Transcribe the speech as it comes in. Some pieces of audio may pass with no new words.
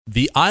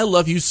The I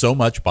Love You So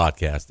Much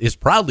podcast is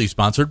proudly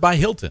sponsored by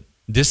Hilton.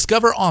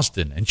 Discover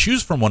Austin and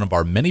choose from one of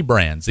our many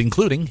brands,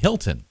 including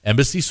Hilton,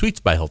 Embassy Suites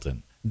by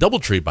Hilton,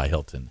 DoubleTree by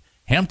Hilton,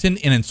 Hampton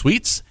Inn &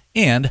 Suites,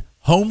 and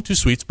Home to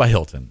Suites by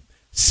Hilton.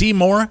 See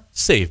more,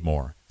 save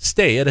more.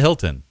 Stay at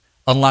Hilton.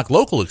 Unlock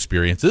local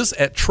experiences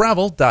at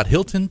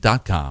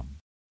travel.hilton.com.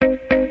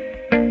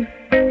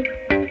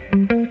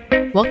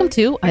 Welcome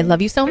to I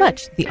Love You So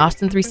Much, the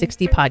Austin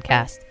 360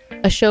 podcast,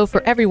 a show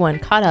for everyone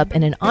caught up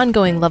in an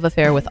ongoing love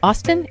affair with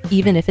Austin,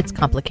 even if it's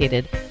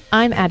complicated.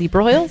 I'm Addie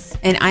Broyles.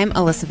 And I'm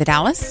Alyssa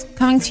Vidalis,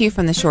 coming to you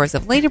from the shores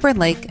of Lady Bird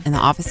Lake and the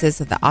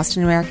offices of the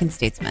Austin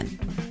American-Statesman.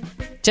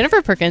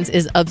 Jennifer Perkins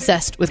is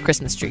obsessed with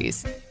Christmas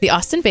trees. The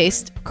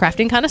Austin-based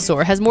crafting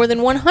connoisseur has more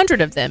than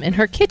 100 of them in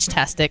her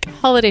kitsch-tastic,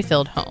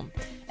 holiday-filled home.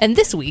 And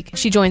this week,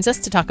 she joins us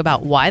to talk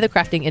about why the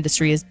crafting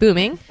industry is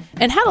booming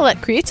and how to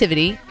let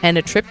creativity and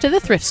a trip to the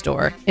thrift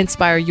store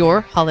inspire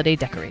your holiday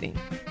decorating.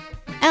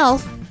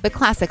 Elf, the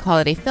classic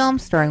holiday film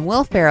starring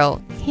Will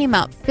Ferrell, came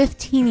out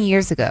 15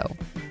 years ago.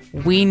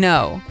 We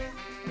know.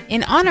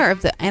 In honor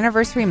of the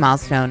anniversary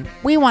milestone,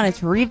 we wanted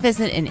to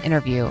revisit an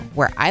interview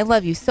where I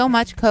Love You So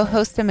Much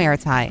co-host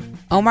Emeritai,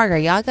 Omar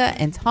Gallaga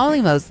and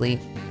Tolly Mosley,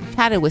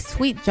 chatted with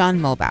sweet John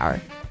Mulbauer,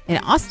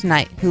 an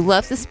Austinite who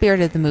loves the spirit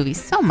of the movie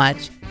so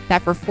much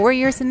that for 4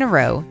 years in a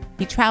row,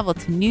 he traveled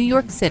to New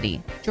York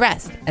City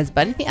dressed as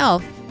Buddy the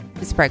Elf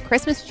to spread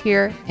Christmas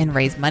cheer and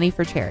raise money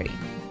for charity.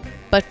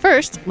 But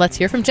first, let's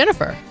hear from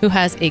Jennifer, who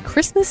has a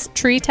Christmas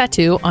tree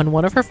tattoo on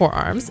one of her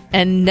forearms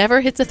and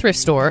never hits a thrift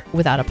store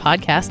without a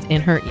podcast in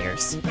her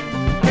ears.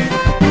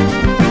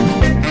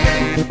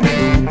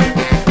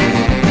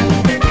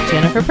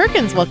 Jennifer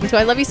Perkins, welcome to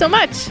I Love You So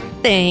Much.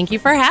 Thank you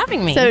for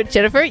having me. So,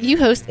 Jennifer, you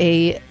host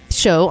a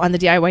show on the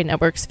DIY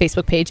Network's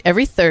Facebook page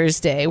every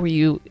Thursday where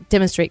you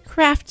demonstrate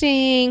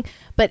crafting.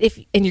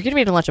 And you're getting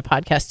ready to launch a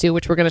podcast too,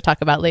 which we're going to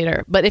talk about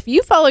later. But if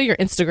you follow your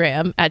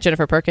Instagram at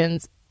Jennifer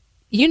Perkins,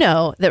 you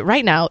know that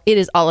right now it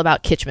is all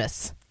about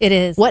Kitschmas. It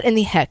is. What in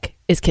the heck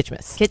is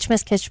Kitschmas?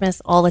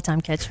 Kitschmas, all the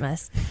time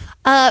Kitschmas.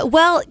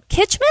 Well,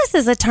 Kitschmas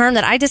is a term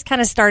that I just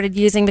kind of started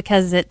using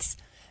because it's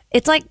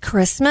like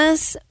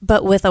Christmas,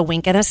 but with a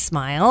wink and a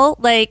smile.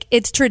 Like,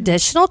 it's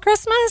traditional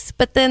Christmas,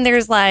 but then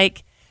there's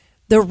like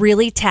the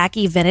really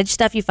tacky vintage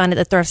stuff you find at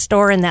the thrift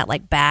store in that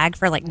like bag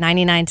for like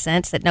 99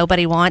 cents that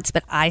nobody wants,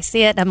 but I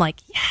see it and I'm like,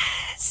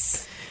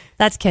 yes,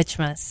 that's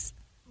Kitschmas.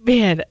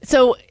 Man,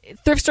 so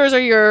thrift stores are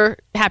your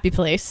happy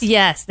place.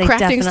 Yes, they Crafting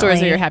definitely.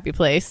 stores are your happy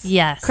place.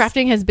 Yes.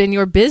 Crafting has been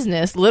your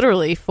business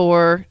literally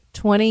for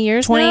 20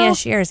 years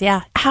 20-ish years,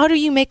 yeah. How do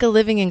you make a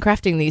living in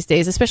crafting these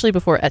days, especially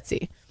before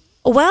Etsy?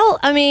 Well,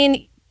 I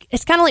mean,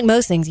 it's kind of like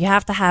most things. You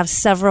have to have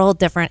several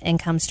different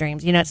income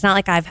streams. You know, it's not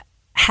like I've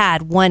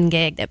had one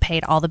gig that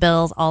paid all the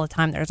bills all the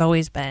time. There's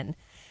always been,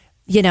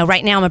 you know,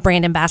 right now I'm a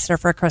brand ambassador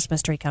for a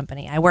Christmas tree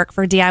company. I work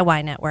for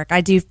DIY Network.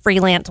 I do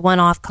freelance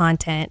one-off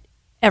content.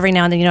 Every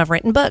now and then, you know, I've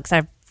written books.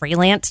 I've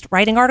freelanced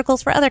writing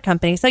articles for other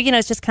companies. So, you know,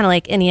 it's just kind of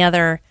like any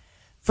other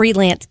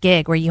freelance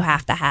gig where you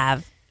have to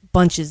have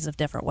bunches of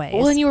different ways.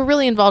 Well, and you were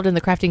really involved in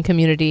the crafting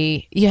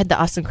community. You had the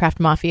Austin Craft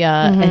Mafia,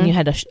 and you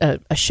had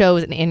a show,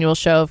 an annual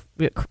show of,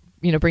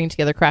 you know, bringing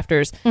together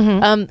crafters.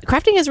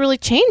 Crafting has really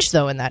changed,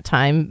 though, in that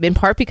time, in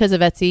part because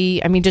of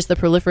Etsy. I mean, just the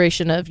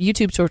proliferation of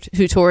YouTube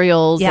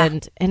tutorials. Yeah.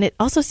 And it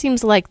also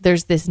seems like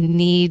there's this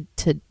need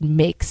to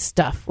make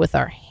stuff with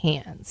our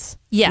hands.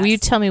 Yes. Will you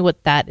tell me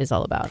what that is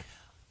all about?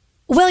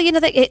 Well, you know,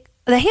 the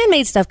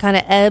handmade stuff kind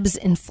of ebbs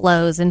and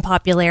flows in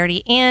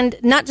popularity, and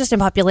not just in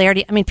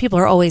popularity. I mean, people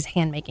are always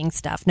hand making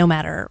stuff, no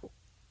matter,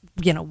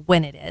 you know,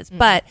 when it is.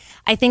 But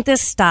I think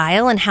this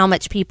style and how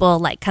much people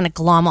like kind of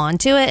glom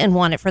onto it and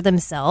want it for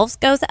themselves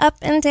goes up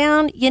and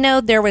down. You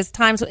know, there was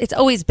times, it's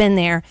always been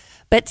there,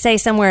 but say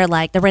somewhere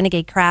like the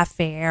Renegade Craft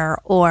Fair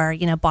or,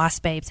 you know, Boss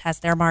Babes has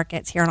their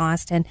markets here in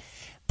Austin.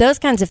 Those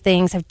kinds of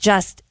things have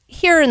just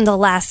here in the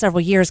last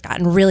several years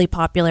gotten really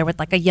popular with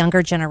like a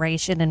younger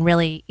generation and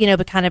really, you know,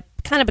 but kind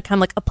of become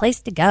like a place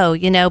to go,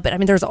 you know. But I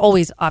mean, there's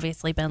always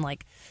obviously been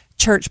like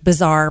church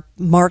bazaar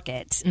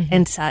markets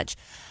and such.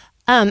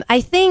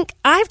 I think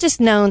I've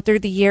just known through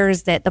the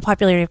years that the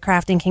popularity of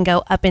crafting can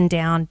go up and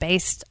down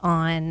based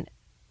on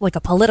like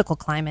a political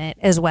climate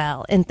as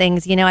well and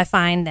things. You know, I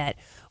find that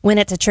when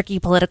it's a tricky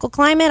political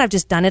climate, I've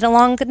just done it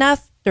long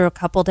enough through a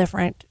couple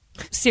different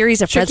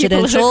series of Tricky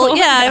presidential. political.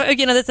 Yeah,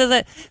 you know, this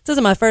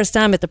isn't my first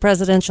time at the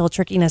presidential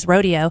trickiness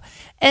rodeo.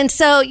 And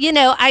so, you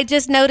know, I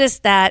just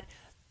noticed that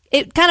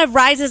it kind of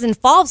rises and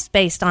falls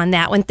based on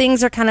that. When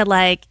things are kind of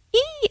like,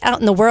 out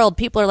in the world,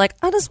 people are like,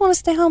 I just want to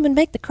stay home and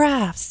make the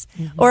crafts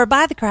or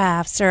buy the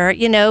crafts or,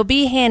 you know,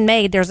 be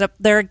handmade.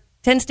 There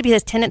tends to be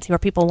this tendency where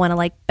people want to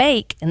like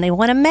bake and they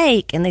want to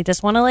make and they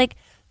just want to like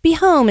be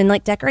home and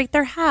like decorate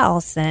their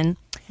house. And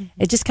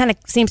it just kind of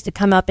seems to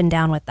come up and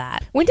down with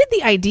that. When did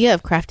the idea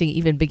of crafting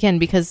even begin?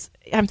 Because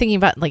I'm thinking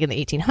about like in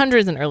the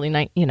 1800s and early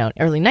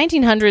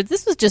 1900s.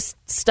 This was just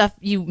stuff,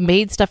 you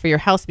made stuff for your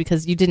house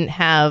because you didn't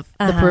have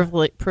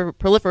the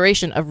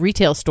proliferation of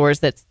retail stores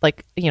that's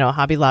like, you know,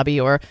 Hobby Lobby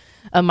or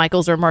a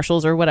Michael's or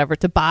Marshall's or whatever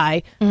to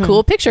buy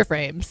cool picture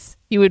frames.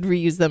 he would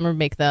reuse them or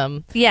make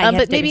them. Yeah, you have but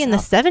to do it maybe in the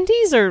yourself.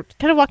 70s, or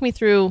kind of walk me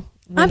through.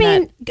 I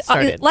mean, that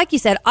started. like you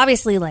said,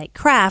 obviously, like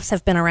crafts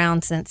have been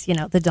around since,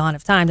 the dawn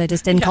of time. They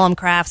just didn't call them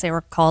crafts. They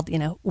were called,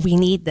 we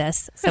need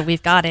this, so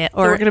we've got it. So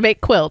we're going to make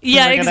quilts.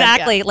 Yeah,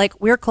 exactly.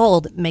 Like, we're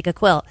cold, make a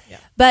quilt. Yeah.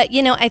 But,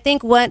 I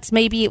think once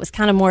maybe it was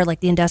kind of more like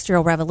the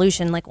Industrial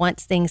Revolution, like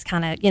once things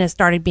kind of,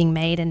 started being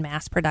made in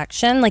mass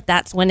production, like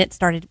that's when it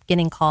started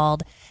getting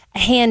called a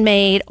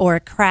handmade or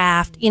a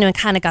craft, and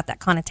kind of got that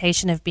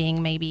connotation of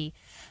being maybe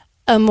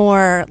a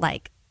more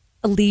like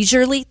a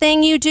leisurely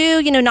thing you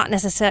do, not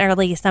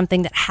necessarily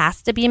something that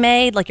has to be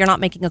made. Like, you're not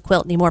making a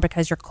quilt anymore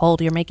because you're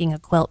cold. You're making a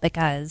quilt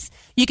because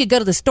you could go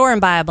to the store and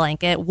buy a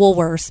blanket,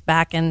 Woolworths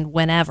back in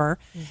whenever.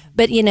 Mm-hmm.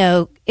 But,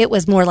 it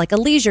was more like a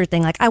leisure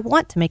thing. Like, I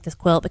want to make this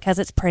quilt because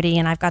it's pretty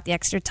and I've got the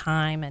extra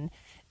time and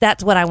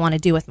that's what I want to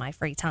do with my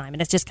free time.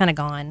 And it's just kind of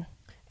gone.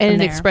 And it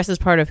there. expresses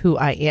part of who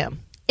I am.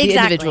 The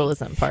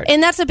individualism part.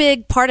 And that's a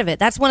big part of it.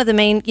 That's one of the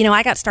main,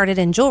 I got started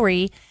in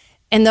jewelry.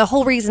 And the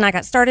whole reason I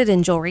got started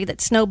in jewelry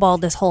that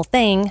snowballed this whole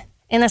thing,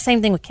 and the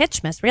same thing with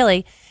Kitschmas,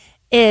 really,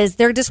 is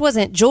there just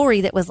wasn't jewelry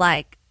that was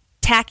like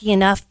tacky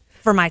enough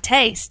for my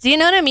taste. Do you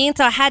know what I mean?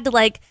 So I had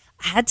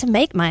to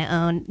make my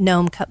own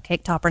gnome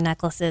cupcake topper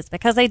necklaces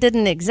because they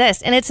didn't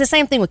exist. And it's the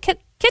same thing with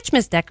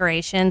Kitschmas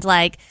decorations.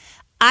 Like,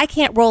 I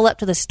can't roll up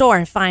to the store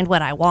and find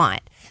what I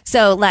want.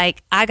 So,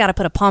 like, I got to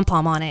put a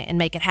pom-pom on it and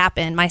make it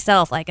happen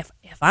myself. Like, if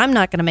I'm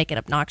not going to make it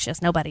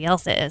obnoxious, nobody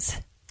else is.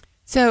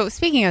 So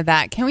speaking of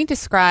that, can you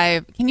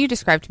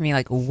describe to me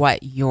like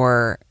what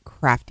your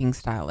crafting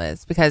style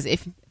is? Because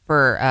if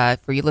for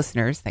you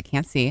listeners that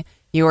can't see,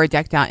 you are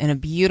decked out in a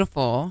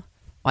beautiful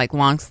like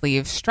long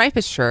sleeve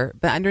striped shirt,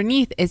 but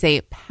underneath is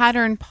a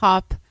pattern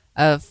pop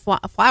of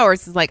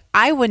flowers. It's like,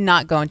 I would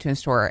not go into a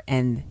store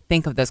and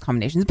think of those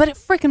combinations, but it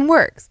freaking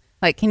works.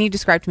 Like, can you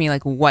describe to me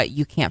like what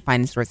you can't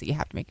find in stores that you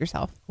have to make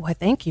yourself? Well,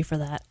 thank you for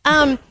that.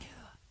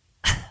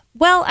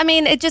 Well, I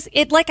mean,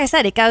 it like I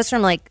said, it goes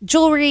from like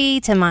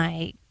jewelry to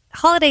my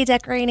holiday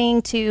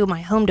decorating to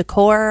my home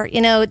decor.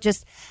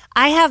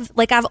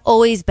 I've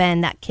always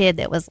been that kid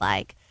that was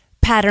like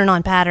pattern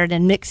on pattern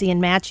and mixy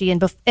and matchy.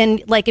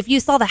 And like, if you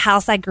saw the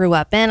house I grew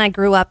up in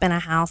a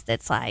house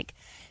that's like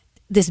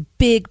this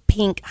big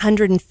pink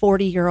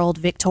 140-year-old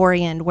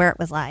Victorian, where it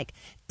was like,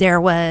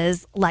 there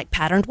was like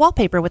patterned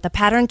wallpaper with a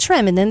patterned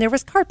trim, and then there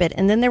was carpet,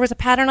 and then there was a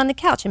pattern on the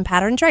couch and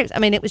patterned drapes. I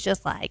mean, it was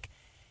just like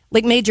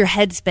made your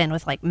head spin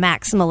with like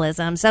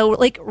maximalism. So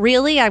like,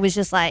 really, I was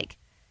just like,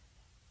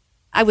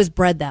 I was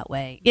bred that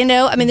way,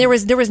 I mean, there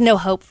was no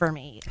hope for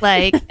me.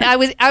 Like, I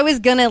was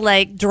gonna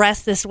like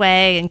dress this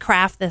way and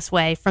craft this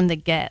way from the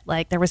get.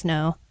 Like, there was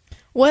no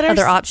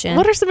other option.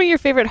 What are some of your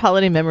favorite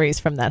holiday memories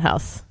from that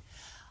house?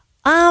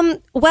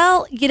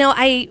 Well,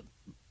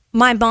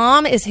 my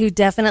mom is who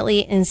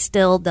definitely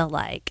instilled the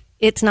like,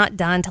 it's not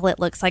done till it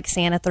looks like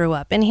Santa threw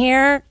up in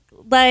here.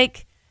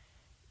 Like,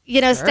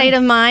 sure. State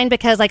of mind,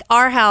 because like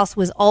our house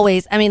was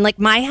always, I mean, like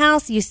my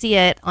house, you see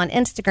it on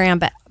Instagram,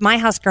 but my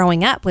house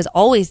growing up was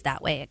always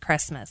that way at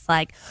Christmas.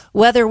 Like,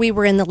 whether we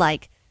were in the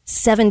like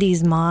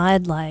 70s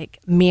mod, like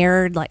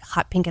mirrored, like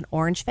hot pink and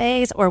orange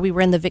phase, or we were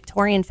in the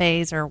Victorian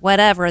phase or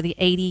whatever, the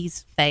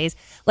 80s phase,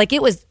 like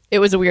it was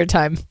a weird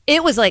time.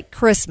 It was like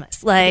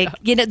Christmas. Like,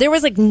 there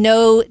was like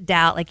no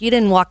doubt. Like, you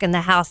didn't walk in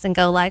the house and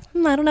go like,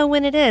 I don't know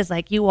when it is.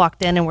 Like, you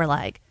walked in and were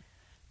like,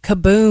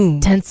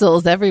 kaboom.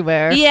 Tinsels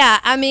everywhere. Yeah.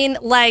 I mean,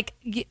 like,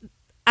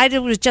 I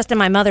was just in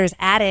my mother's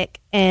attic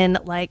and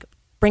like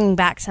bringing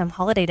back some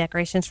holiday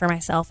decorations for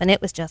myself. And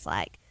it was just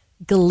like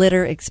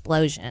glitter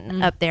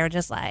explosion up there.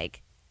 Just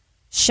like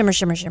shimmer,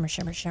 shimmer, shimmer,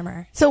 shimmer,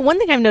 shimmer. So one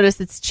thing I've noticed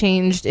that's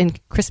changed in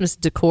Christmas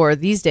decor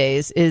these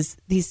days is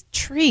these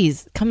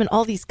trees come in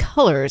all these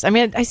colors. I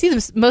mean, I see them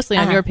mostly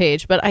on your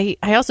page, but I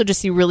also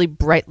just see really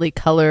brightly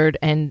colored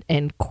and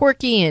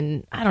quirky,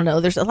 and I don't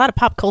know, there's a lot of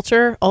pop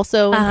culture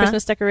also in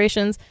Christmas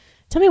decorations.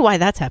 Tell me why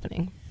that's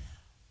happening.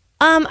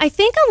 I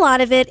think a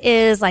lot of it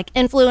is like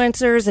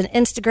influencers and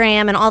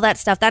Instagram and all that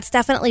stuff. That's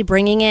definitely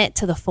bringing it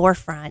to the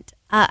forefront.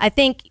 I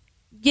think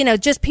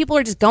just people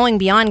are just going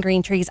beyond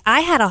green trees.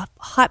 I had a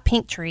hot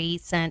pink tree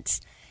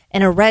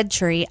and a red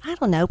tree, I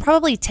don't know,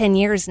 probably 10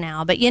 years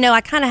now. But,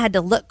 I kind of had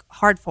to look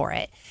hard for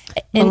it.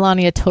 And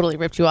Melania totally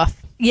ripped you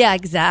off. Yeah,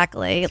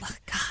 exactly.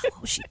 Like, God,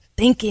 what was she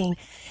thinking?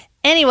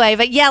 Anyway,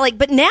 but yeah,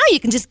 but now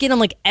you can just get them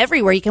like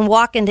everywhere. You can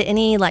walk into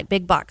any like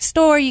big box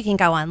store. You can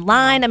go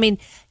online. I mean,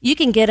 you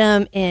can get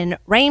them in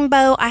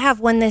rainbow. I have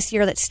one this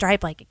year that's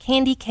striped like a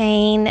candy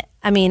cane.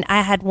 I mean,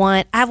 I have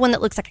one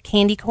that looks like a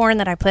candy corn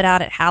that I put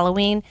out at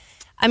Halloween.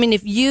 I mean,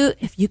 if you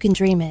can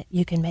dream it,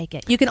 you can make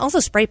it. You can also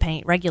spray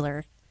paint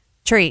regular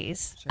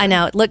trees. Sure. I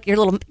know. Look,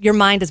 your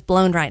mind is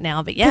blown right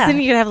now, but yeah. Then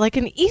you could have like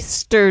an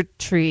Easter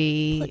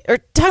tree. Or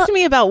talk to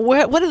me about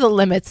what are the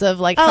limits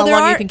of like how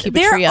long you can keep a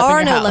tree up in your house? There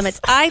are no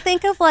limits. I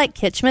think of like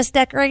Kitschmas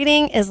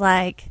decorating is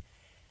like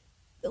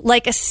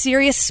a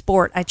serious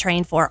sport I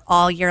train for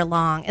all year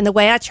long. And the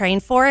way I train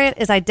for it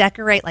is I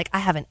decorate, like I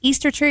have an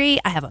Easter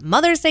tree, I have a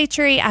Mother's Day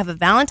tree, I have a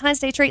Valentine's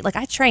Day tree. Like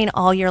I train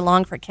all year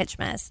long for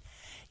Kitschmas.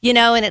 You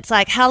know, and it's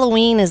like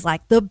Halloween is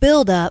like the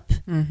build up,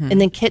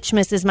 and then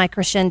Kitschmas is my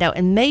crescendo.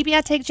 And maybe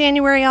I take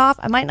January off.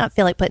 I might not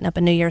feel like putting up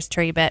a New Year's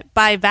tree, but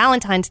by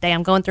Valentine's Day,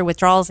 I'm going through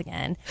withdrawals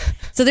again.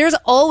 So there's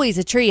always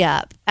a tree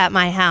up at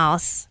my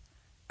house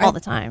all the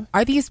time.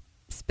 Are these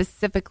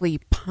specifically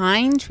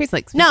pine trees?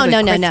 Like No.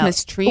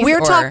 Christmas trees?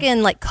 We're or-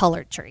 talking like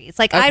colored trees.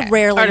 Like I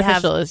rarely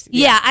Artificial have. is-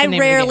 yeah, I the name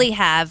of the rarely game.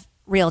 have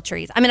real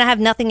trees. I mean, I have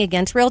nothing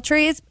against real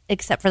trees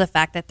except for the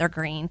fact that they're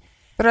green.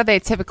 But are they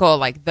typical,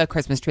 like the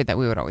Christmas tree that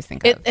we would always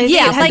think of?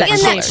 Yeah, has like that in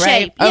shape, that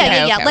right? shape.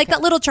 Okay, Yeah. okay, Like okay.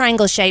 that little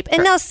triangle shape.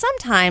 And now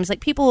sometimes like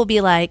people will be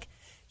like,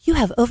 you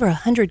have over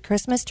 100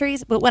 Christmas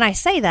trees. But when I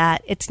say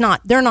that,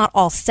 they're not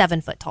all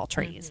 7-foot tall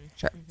trees.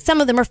 Sure. Some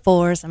of them are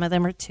 4, some of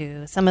them are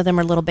 2, some of them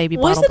are little baby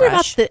What is bottle it about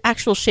brush. the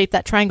actual shape,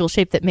 that triangle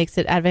shape, that makes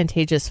it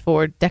advantageous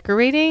for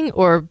decorating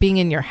or being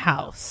in your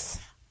house?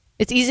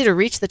 It's easy to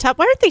reach the top.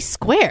 Why aren't they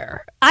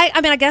square I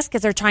mean, I guess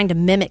because they're trying to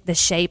mimic the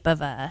shape of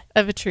a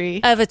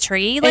tree?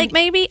 tree, like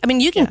maybe. I mean,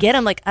 you can get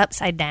them like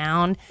upside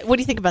down. What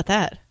do you think about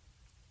that?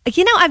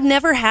 You know, I've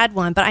never had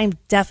one, but I'm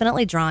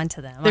definitely drawn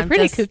to them. They're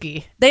pretty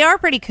kooky. They are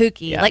pretty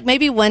kooky. Yeah. Like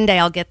maybe one day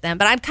I'll get them,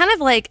 but I'm kind of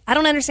like, I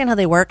don't understand how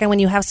they work. And when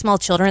you have small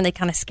children, they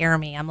kind of scare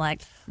me. I'm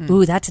like,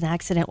 ooh, that's an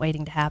accident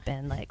waiting to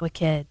happen, like with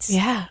kids.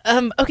 Yeah.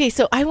 Okay,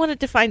 so I wanted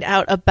to find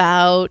out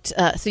about,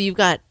 so you've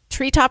got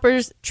tree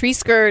toppers, tree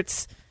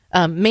skirts,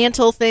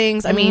 mantle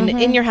things. I mean,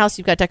 in your house,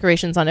 you've got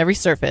decorations on every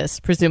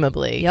surface,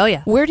 presumably. Oh,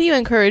 yeah. Where do you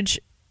encourage,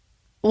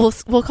 we'll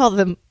call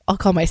them, I'll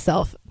call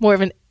myself more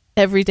of an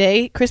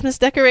everyday Christmas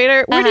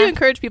decorator. Where do you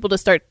encourage people to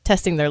start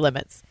testing their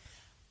limits?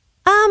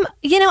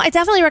 You know, I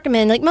definitely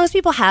recommend, like most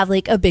people have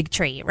like a big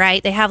tree,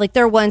 right? They have like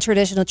their one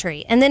traditional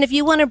tree. And then if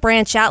you want to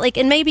branch out, like,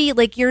 and maybe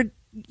like you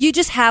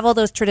just have all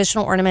those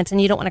traditional ornaments and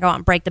you don't want to go out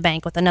and break the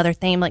bank with another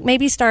theme, like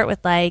maybe start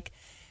with like,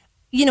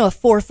 you know, a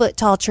 4-foot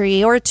tall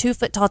tree or a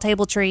 2-foot tall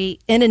table tree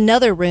in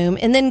another room.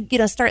 And then, you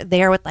know, start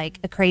there with like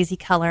a crazy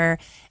color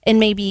and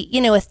maybe,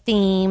 you know, a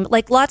theme.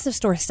 Like lots of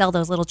stores sell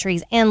those little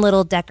trees and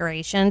little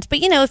decorations. But,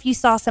 you know, if you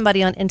saw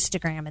somebody on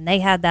Instagram and they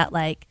had that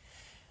like,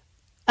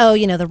 oh,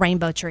 you know, the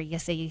rainbow tree, you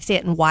see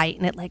it in white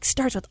and it like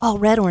starts with all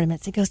red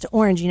ornaments. It goes to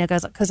orange, you know,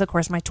 because of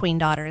course my tween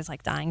daughter is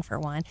like dying for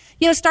one.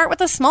 You know, start with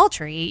a small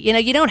tree. You know,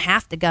 you don't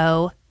have to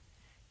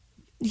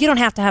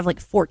have like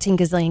 14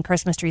 gazillion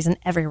Christmas trees in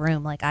every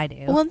room like I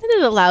do. Well, and then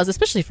it allows,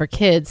 especially for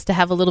kids, to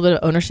have a little bit of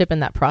ownership in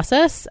that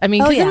process. I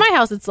mean, Oh, because yeah. in my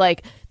house, it's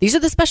like, these are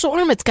the special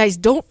ornaments, guys.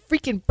 Don't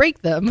freaking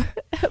break them.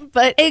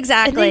 But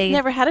Exactly. and they've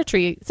never had a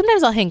tree.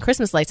 Sometimes I'll hang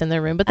Christmas lights in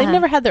their room, but they've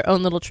never had their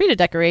own little tree to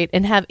decorate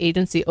and have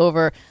agency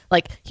over,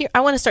 like, here,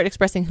 I want to start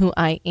expressing who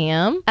I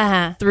am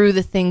through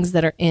the things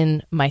that are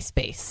in my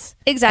space.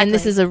 Exactly. And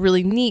this is a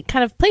really neat,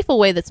 kind of playful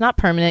way that's not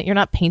permanent. You're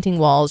not painting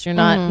walls. You're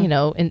not, you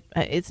know,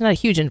 it's not a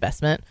huge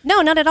investment.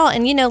 No, not at all.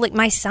 And you know, like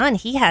my son,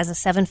 he has a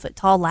 7-foot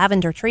tall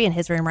lavender tree in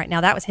his room right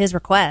now. That was his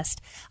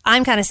request.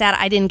 I'm kind of sad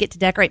I didn't get to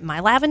decorate my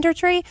lavender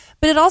tree,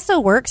 but it also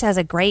works as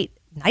a great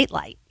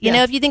nightlight, you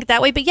know, if you think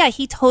that way. But yeah,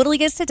 he totally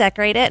gets to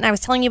decorate it. And I was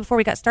telling you before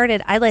we got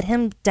started, I let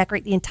him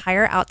decorate the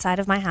entire outside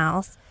of my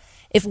house.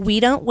 If we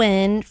don't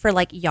win for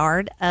like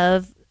yard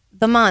of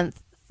the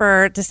month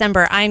for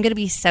December, I'm going to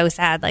be so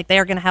sad. Like they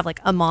are going to have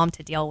like a mom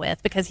to deal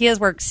with because he has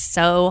worked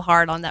so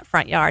hard on that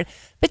front yard.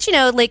 But you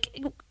know,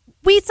 like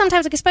we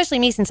sometimes, like especially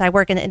me, since I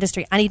work in the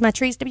industry, I need my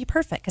trees to be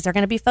perfect because they're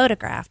going to be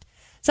photographed.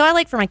 So I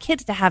like for my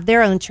kids to have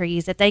their own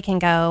trees that they can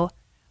go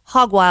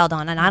hog wild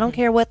on. And I don't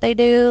care what they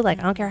do. Like,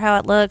 I don't care how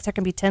it looks. There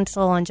can be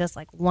tinsel on just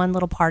like one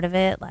little part of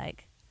it.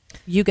 Like,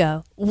 you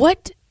go.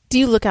 What do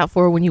you look out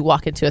for when you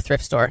walk into a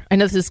thrift store? I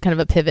know this is kind of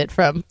a pivot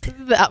from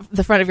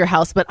the front of your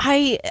house, but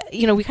we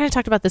kind of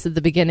talked about this at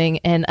the beginning.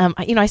 And,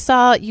 I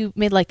saw you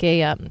made like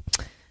a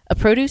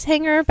produce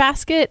hanger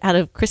basket out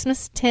of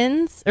Christmas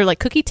tins or like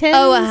cookie tins.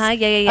 Oh,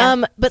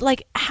 yeah. But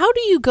like, how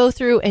do you go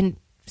through and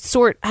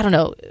sort, I don't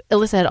know,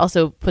 Alyssa had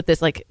also put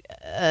this like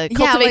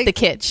cultivate like- the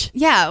kitsch.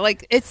 Yeah,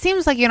 like it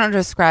seems like you don't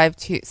subscribe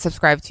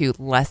to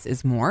less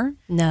is more.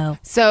 No.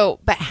 So,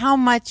 but how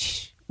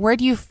much? How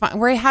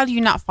do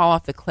you not fall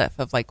off the cliff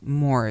of like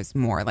more is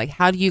more? Like,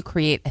 how do you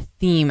create a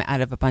theme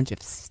out of a bunch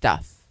of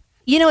stuff?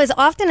 You know, as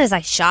often as I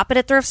shop at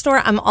a thrift store,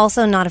 I'm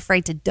also not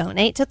afraid to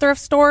donate to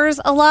thrift stores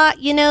a lot.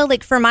 You know,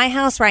 like for my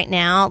house right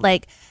now,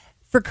 like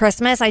for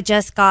Christmas, I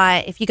just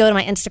got, if you go to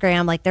my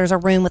Instagram, like there's a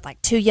room with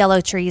like 2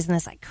 yellow trees and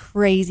this like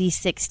crazy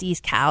 60s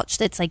couch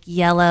that's like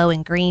yellow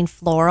and green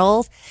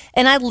florals.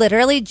 And I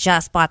literally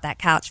just bought that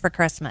couch for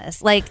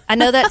Christmas. Like, I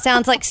know that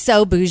sounds like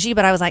so bougie,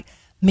 but I was like,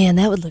 man,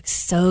 that would look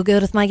so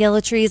good with my yellow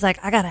trees. Like,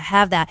 I got to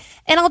have that.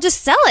 And I'll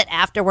just sell it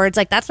afterwards.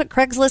 Like, that's what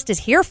Craigslist is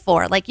here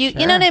for. Like, you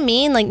know what I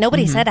mean? Like,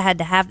 nobody said I had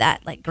to have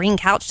that, like, green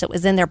couch that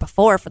was in there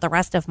before for the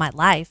rest of my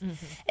life.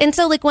 And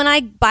so, like, when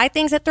I buy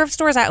things at thrift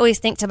stores, I always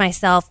think to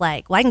myself,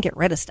 like, well, I can get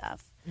rid of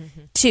stuff,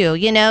 too,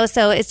 you know?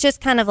 So it's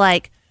just kind of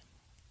like,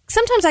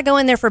 sometimes I go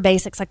in there for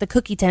basics, like the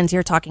cookie tins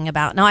you're talking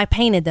about. Now, I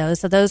painted those,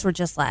 so those were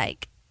just,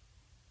 like,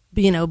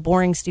 you know,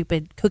 boring,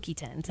 stupid cookie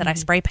tins that I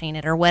spray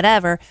painted or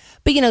whatever.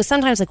 But, you know,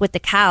 sometimes like with the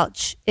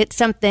couch, it's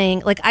something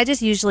like I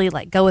just usually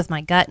like go with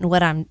my gut and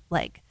what I'm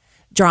like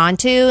drawn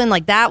to. And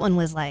like that one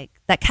was like,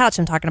 that couch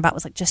I'm talking about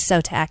was like just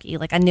so tacky.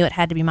 Like I knew it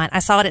had to be mine. I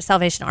saw it at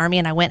Salvation Army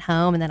and I went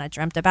home and then I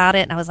dreamt about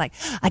it and I was like,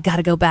 I got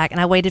to go back. And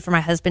I waited for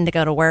my husband to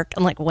go to work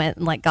and like went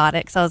and like got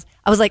it. Cause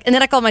I was like, and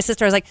then I called my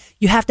sister. I was like,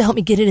 you have to help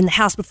me get it in the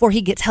house before he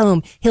gets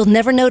home. He'll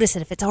never notice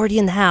it if it's already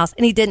in the house.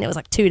 And he didn't. It was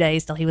like 2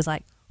 days till he was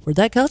like, where'd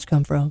that couch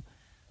come from?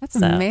 That's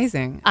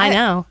amazing. I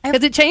know.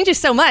 Because it changes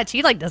so much.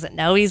 He like doesn't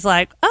know. He's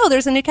like, oh,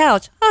 there's a new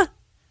couch. Huh.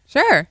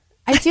 Sure.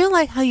 I do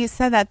like how you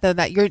said that though,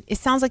 that it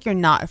sounds like you're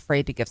not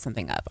afraid to give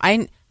something up.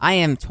 I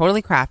am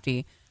totally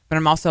crafty, but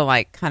I'm also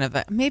like kind of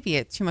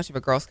maybe too much of a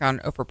Girl Scout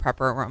and over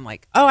prepper where I'm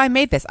like, oh, I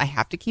made this. I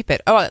have to keep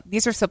it. Oh,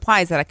 these are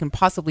supplies that I can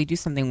possibly do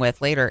something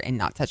with later and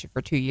not touch it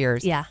for 2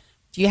 years. Yeah.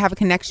 Do you have a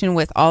connection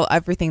with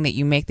everything that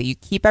you make, that you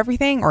keep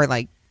everything, or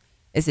like,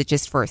 is it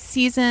just for a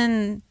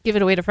season? Give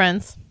it away to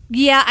friends.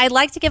 Yeah, I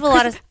like to give a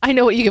lot of... I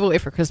know what you give away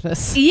for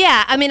Christmas.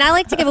 Yeah, I mean, I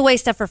like to give away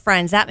stuff for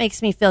friends. That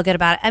makes me feel good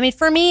about it. I mean,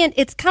 for me,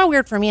 it's kind of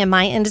weird for me in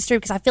my industry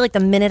because I feel like the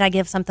minute I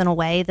give something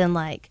away, then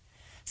like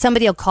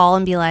somebody will call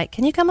and be like,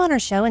 can you come on our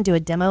show and do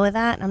a demo of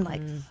that? And I'm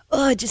like,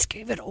 oh, I just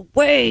gave it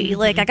away.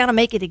 Like, I got to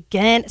make it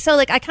again. So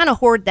like, I kind of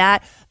hoard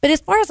that. But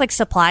as far as like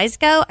supplies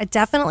go, I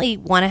definitely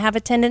want to have a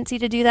tendency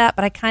to do that.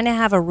 But I kind of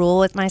have a rule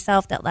with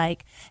myself that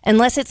like,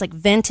 unless it's like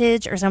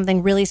vintage or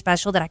something really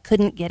special that I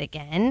couldn't get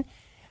again,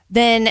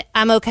 then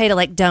I'm okay to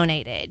like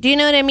donate it. Do you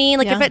know what I mean?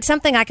 Like if it's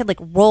something I could like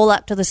roll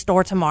up to the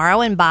store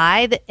tomorrow and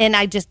buy and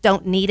I just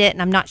don't need it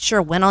and I'm not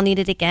sure when I'll need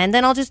it again,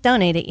 then I'll just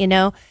donate it, you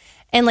know?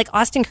 And like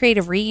Austin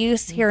Creative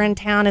Reuse here in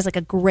town is like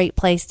a great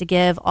place to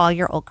give all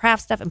your old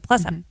craft stuff. And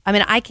plus, I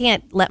mean, I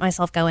can't let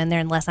myself go in there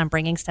unless I'm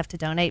bringing stuff to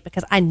donate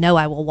because I know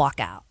I will walk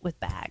out with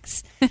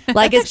bags.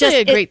 Like it's just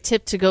a great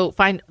tip to go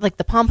find like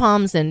the pom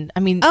poms and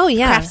I mean,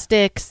 craft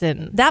sticks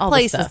and that all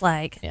place this is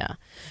like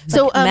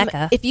So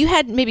Mecca. if you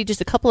had maybe just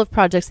a couple of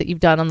projects that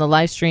you've done on the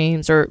live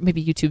streams or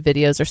maybe YouTube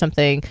videos or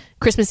something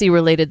Christmassy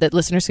related that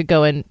listeners could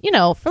go and, you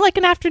know, for like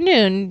an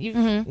afternoon,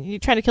 you're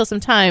trying to kill some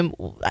time,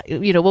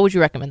 you know, what would you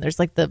recommend? There's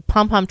like the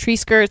pom-pom tree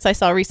skirts I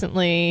saw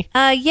recently.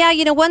 Yeah,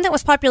 you know, one that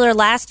was popular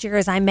last year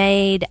is I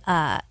made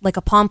like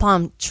a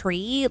pom-pom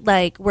tree,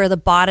 like where the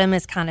bottom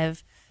is kind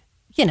of,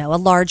 you know, a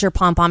larger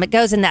pom-pom. It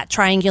goes in that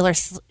triangular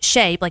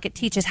shape. Like it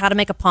teaches how to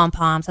make a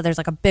pom-pom. So there's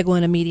like a big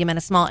one, a medium, and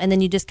a small. And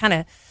then you just kind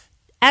of,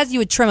 as you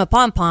would trim a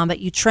pom-pom, but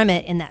you trim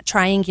it in that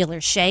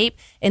triangular shape.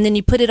 And then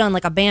you put it on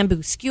like a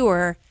bamboo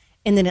skewer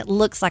and then it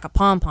looks like a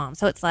pom-pom.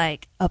 So it's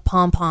like a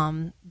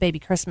pom-pom baby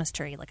Christmas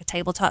tree, like a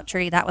tabletop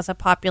tree. That was a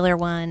popular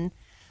one.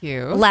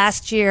 Cute.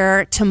 Last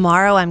year,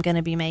 tomorrow I'm going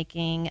to be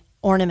making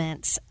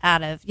ornaments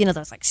out of, you know,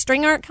 those like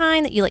string art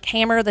kind that you like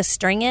hammer the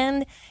string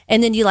in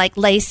and then you like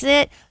lace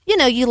it. You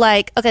know, you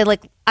like, okay,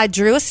 like I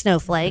drew a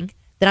snowflake,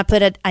 then I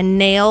put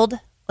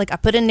I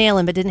put a nail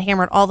in but didn't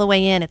hammer it all the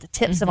way in at the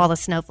tips of all the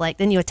snowflake.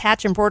 Then you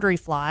attach embroidery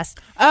floss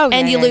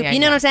and you loop. You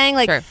know what I'm saying?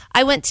 Like Sure.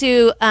 I went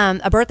to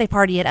a birthday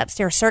party at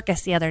Upstairs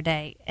Circus the other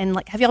day and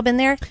like, have y'all been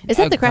there? Is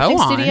that the crafting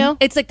go on. studio?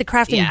 It's like the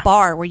crafting Yeah.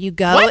 bar where you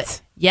go.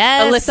 What?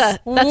 Yes. Alyssa,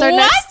 that's our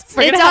next.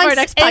 We're going to have our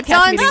next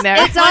podcast meeting there.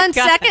 It's on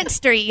 2nd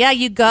Street. Yeah,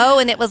 you go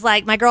and it was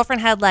like my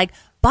girlfriend had like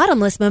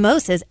bottomless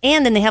mimosas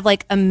and then they have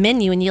like a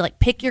menu and you like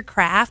pick your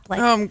craft. Like,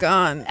 Oh, I'm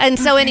gone. and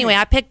so anyway,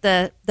 I picked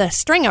the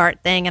string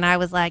art thing and I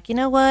was like, you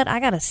know what? I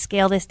got to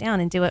scale this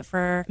down and do it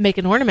for. Make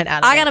an ornament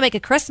out of it. I got to make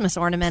a Christmas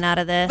ornament out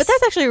of this. But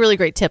that's actually a really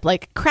great tip.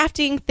 Like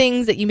crafting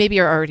things that you maybe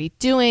are already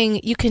doing,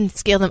 you can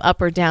scale them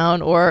up or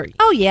down, or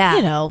Oh, yeah.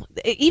 you know,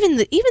 even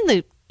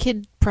the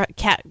kid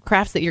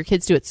crafts that your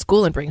kids do at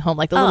school and bring home,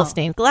 like the little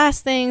stained glass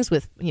things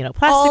with, you know,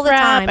 plastic All the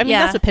wrap. time, I mean,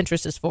 yeah. that's what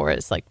Pinterest is for,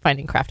 is like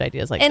finding craft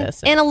ideas like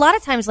this. And a lot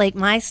of times, like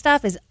my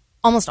stuff is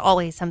almost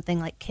always something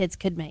like kids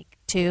could make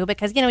too,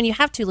 because you know when you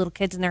have two little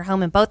kids in their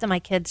home and both of my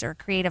kids are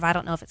creative, I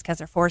don't know if it's because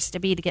they're forced to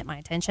be to get my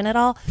attention at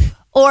all,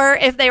 or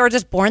if they were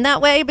just born that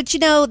way. But you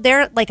know,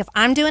 they're like, if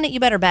I'm doing it, you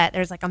better bet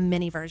there's like a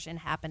mini version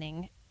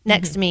happening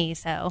next to me.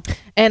 So,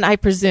 And I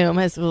presume,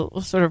 as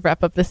we'll sort of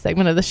wrap up this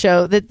segment of the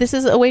show, that this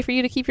is a way for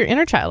you to keep your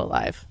inner child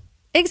alive.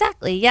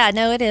 exactly, yeah,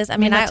 no, it is. I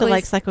mean, not to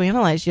always, like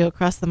psychoanalyze you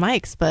across the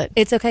mics, but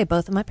it's okay.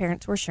 Both of my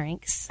parents were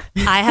shrinks.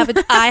 I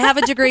have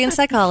a degree in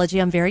psychology.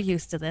 I'm very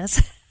used to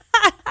this.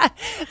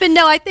 But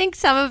no, I think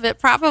some of it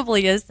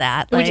probably is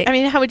that. Like,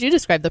 how would you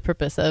describe the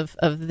purpose of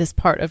this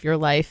part of your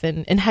life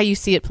and how you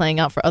see it playing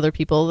out for other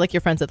people, like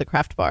your friends at the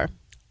craft bar?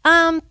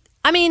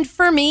 I mean,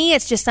 for me,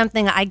 it's just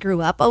something I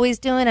grew up always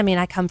doing. I mean,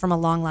 I come from a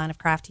long line of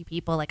crafty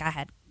people. Like I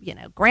had, you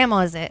know,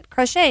 grandmas that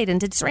crocheted and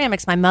did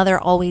ceramics. My mother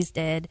always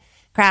did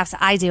crafts.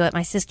 I do it.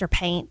 My sister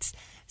paints.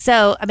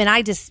 So, I mean,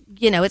 I just,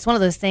 you know, it's one of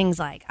those things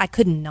like I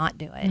could not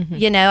do it.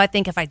 You know, I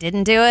think if I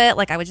didn't do it,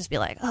 like I would just be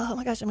like, oh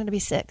my gosh, I'm going to be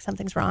sick.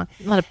 Something's wrong.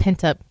 A lot of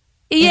pent up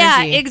Yeah,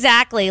 energy.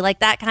 exactly. Like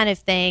that kind of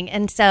thing.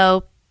 And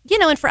so, you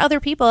know, and for other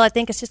people, I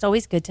think it's just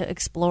always good to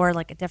explore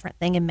like a different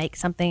thing and make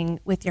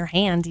something with your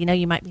hand. You know,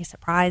 you might be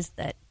surprised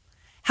that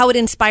how it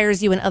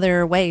inspires you in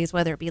other ways,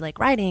 whether it be like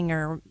writing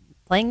or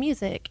playing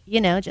music,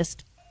 you know,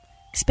 just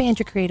expand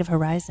your creative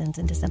horizons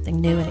into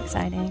something new and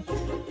exciting.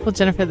 Well,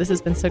 Jennifer, this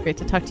has been so great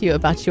to talk to you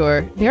about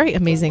your very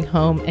amazing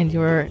home and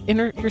your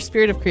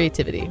spirit of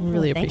creativity. We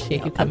really Thank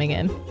appreciate you. you coming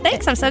in.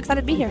 Thanks. I'm so excited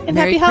to be here. And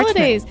Merry happy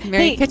holidays. Christmas.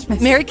 Merry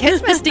Christmas. Merry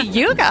Christmas to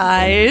you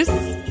guys.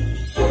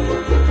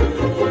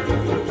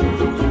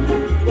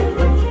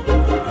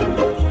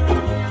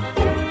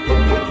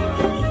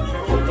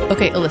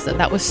 Okay, Alyssa,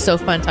 that was so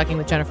fun talking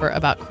with Jennifer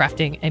about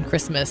crafting and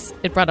Christmas.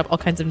 It brought up all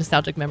kinds of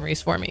nostalgic memories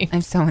for me.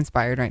 I'm so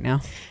inspired right now.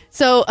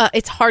 So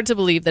it's hard to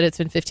believe that it's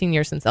been 15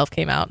 years since Elf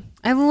came out.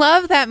 I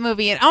love that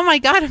movie. And oh my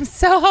God, I'm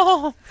so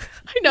old.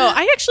 I know.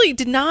 I actually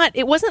did not.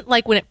 It wasn't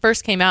like when it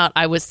first came out,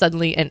 I was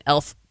suddenly an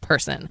Elf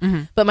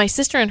person. But my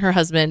sister and her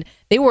husband,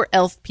 they were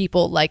Elf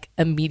people like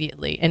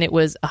immediately. And it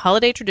was a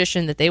holiday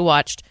tradition that they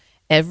watched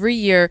every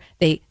year.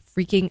 They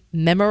freaking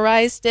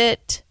memorized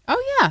it.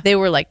 Oh, yeah. They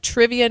were like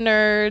trivia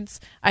nerds.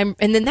 And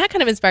then that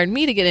kind of inspired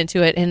me to get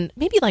into it. And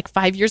maybe like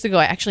 5 years ago,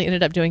 I actually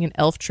ended up doing an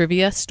Elf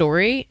trivia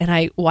story. And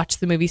I watched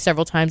the movie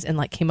several times and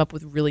like came up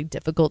with really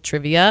difficult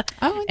trivia.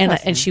 Oh, and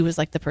interesting. she was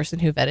like the person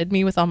who vetted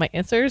me with all my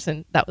answers.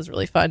 And that was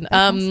really fun.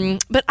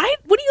 But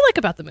what do you like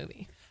about the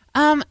movie?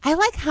 I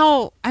like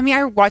how,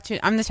 I watch it.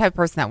 I'm the type of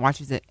person that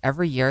watches it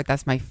every year.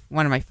 That's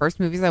one of my first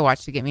movies I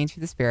watched to get me into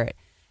the spirit.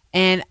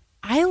 And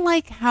I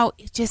like how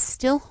it just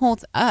still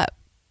holds up.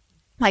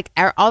 Like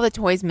all the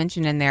toys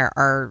mentioned in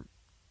there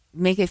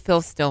make it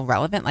feel still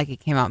relevant. Like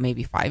it came out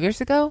maybe 5 years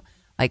ago.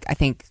 Like I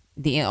think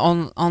the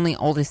only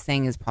oldest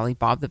thing is probably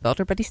Bob the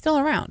Builder, but he's still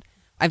around.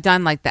 I've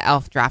done like the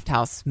Elf Draft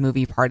House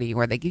movie party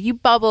where they give you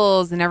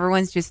bubbles and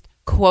everyone's just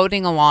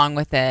quoting along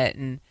with it.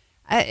 And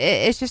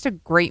it's just a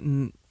great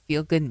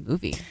feel good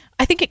movie.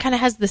 I think it kind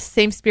of has the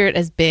same spirit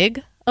as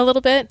Big a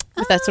little bit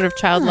with that sort of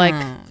childlike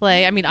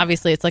play. I mean,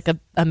 obviously it's like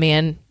a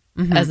man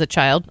as a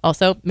child,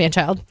 also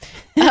man-child.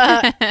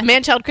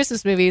 Man-child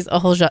Christmas movies, a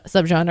whole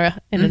subgenre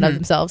in and of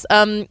themselves.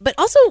 But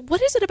also,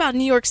 what is it about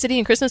New York City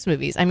and Christmas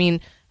movies? I mean,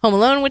 Home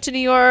Alone went to New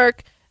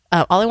York.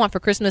 All I Want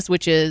for Christmas,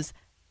 which is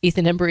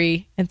Ethan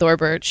Embry and Thor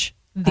Birch,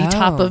 the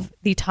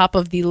top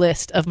of the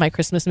list of my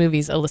Christmas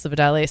movies. Alyssa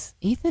Vidales.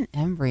 Ethan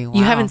Embry. Wow.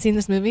 You haven't seen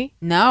this movie?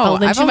 No, I'll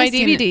lend you my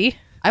DVD.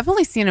 I've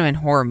only seen him in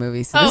horror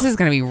movies, so this is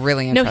going to be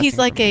really interesting. No, he's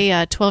like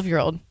a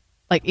 12-year-old.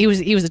 Like he was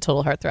a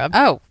total heartthrob.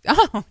 Oh,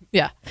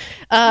 yeah.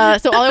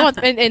 So all I want,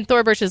 and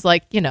Thor Birch is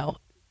like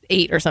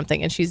 8 or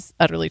something, and she's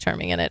utterly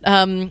charming in it.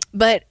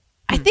 But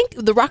I think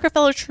the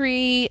Rockefeller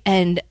Tree,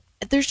 and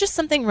there's just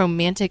something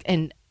romantic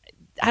and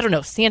I don't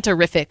know,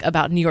 Santa-rific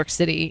about New York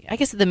City. I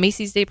guess the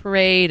Macy's Day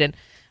Parade, and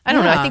I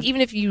don't know. I think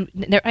even if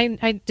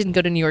I didn't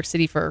go to New York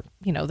City for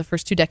the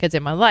first 2 decades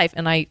of my life,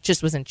 and I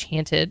just was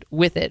enchanted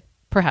with it,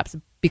 perhaps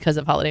because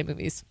of holiday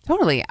movies.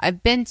 Totally.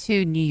 I've been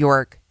to New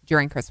York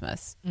during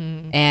Christmas,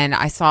 and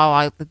I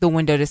saw the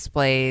window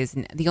displays,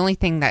 and the only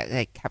thing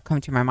that kept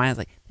coming to my mind is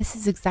like, this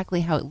is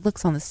exactly how it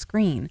looks on the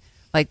screen.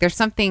 Like there's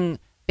something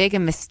big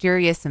and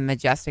mysterious and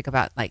majestic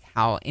about like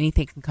how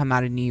anything can come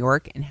out of New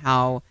York, and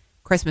how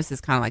Christmas is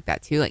kind of like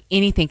that too. Like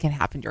anything can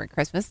happen during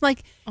Christmas.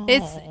 Like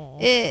it's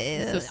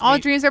so all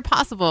dreams are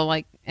possible,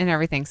 like, and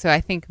everything. So I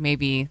think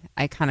maybe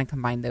I kind of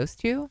combine those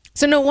two.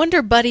 So no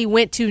wonder Buddy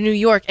went to New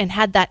York and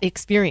had that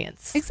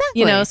experience.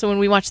 Exactly. So when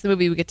we watch the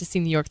movie, we get to see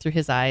New York through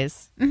his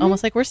eyes,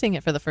 almost like we're seeing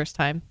it for the first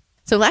time.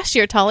 So last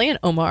year, Tali and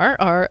Omar,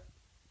 our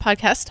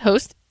podcast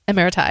host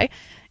emeriti,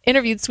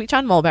 interviewed Sweet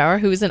John Mulbauer,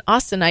 who is an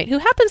Austinite who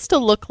happens to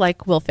look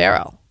like Will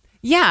Ferrell.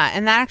 Yeah,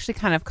 and that actually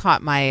kind of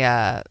caught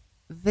my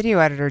video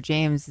editor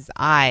James's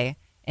eye,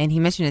 and he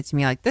mentioned it to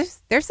me like, there's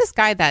this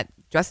guy that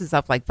dresses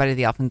up like Buddy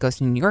the Elf and goes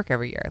to New York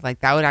every year. Like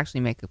that would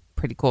actually make a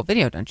pretty cool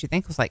video, don't you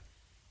think? I was like,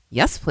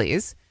 yes,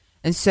 please.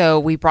 And so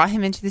we brought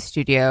him into the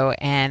studio,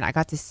 and I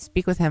got to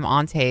speak with him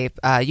on tape.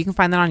 You can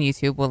find that on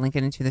YouTube. We'll link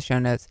it into the show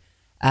notes.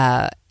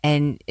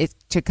 And it's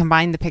to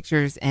combine the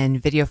pictures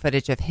and video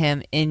footage of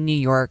him in New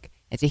York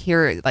and to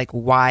hear like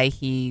why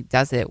he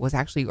does it was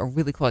actually a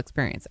really cool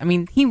experience. I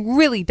mean, he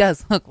really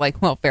does look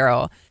like Will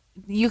Ferrell.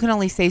 You can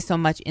only say so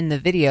much in the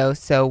video,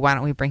 so why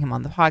don't we bring him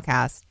on the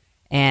podcast?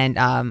 And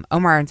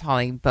Omar and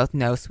Tali both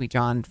know Sweet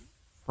John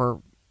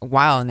for a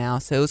while now,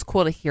 so it was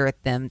cool to hear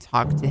them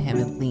talk to him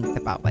at length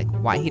about like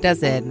why he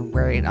does it and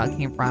where it all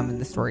came from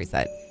and the stories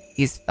that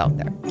he's felt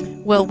there.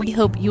 Well, we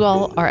hope you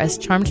all are as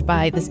charmed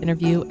by this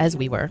interview as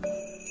we were.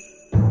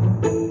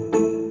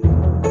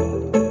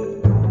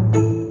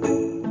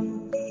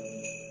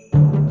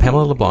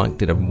 Pamela LeBlanc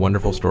did a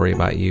wonderful story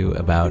about you,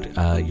 about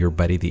your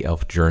Buddy the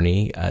Elf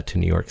journey to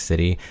New York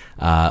City.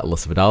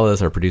 Alyssa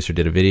Vidales, our producer,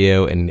 did a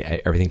video, and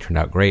everything turned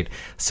out great.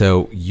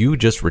 So you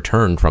just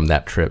returned from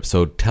that trip.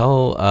 So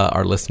tell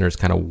our listeners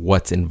kind of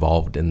what's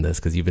involved in this,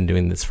 because you've been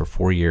doing this for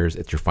 4 years.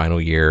 It's your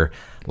final year.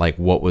 Like,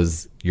 what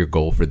was your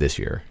goal for this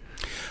year?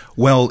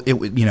 Well,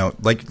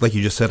 like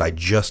you just said, I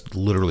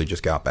literally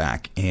just got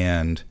back,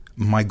 and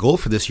my goal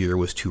for this year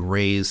was to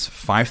raise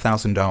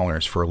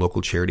 $5,000 for a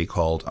local charity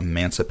called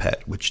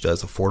Emancipet, which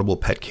does affordable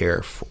pet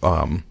care,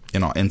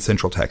 in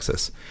Central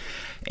Texas.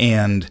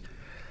 And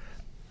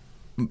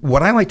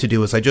what I like to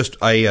do is I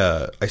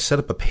set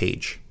up a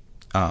page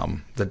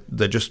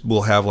that just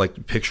will have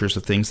like pictures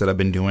of things that I've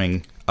been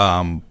doing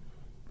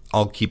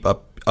I'll keep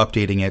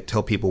updating it,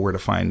 tell people where to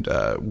find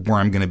where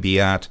I'm going to be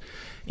at.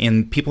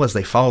 And people, as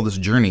they follow this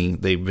journey,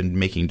 they've been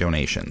making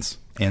donations.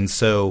 And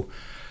so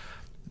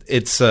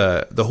it's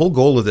the whole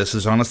goal of this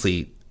is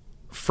honestly,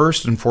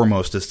 first and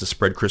foremost, is to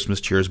spread Christmas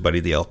cheer as Buddy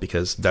the Elf,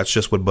 because that's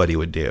just what Buddy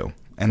would do.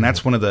 And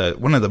that's one of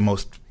the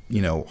most,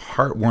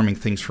 heartwarming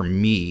things for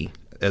me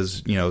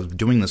as,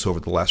 doing this over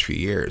the last few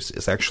years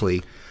is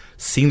actually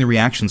seeing the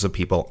reactions of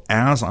people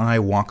as I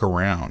walk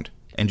around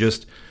and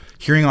just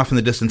hearing off in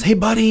the distance, "Hey,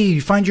 Buddy,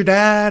 you find your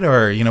dad?"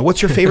 Or,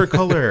 what's your favorite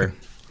color?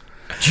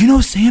 "Do you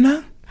know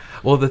Santa?"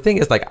 Well, the thing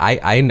is, like,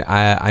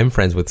 I'm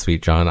friends with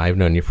Sweet John. I've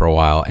known you for a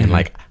while, and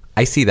like,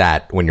 I see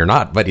that when you're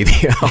not Buddy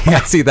the Elf. I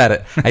see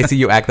that. I see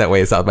you act that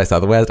way at South by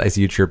Southwest. I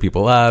see you cheer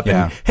people up.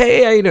 Yeah. And,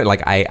 hey, how you doing?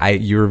 Like,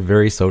 you're a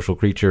very social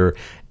creature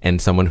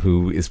and someone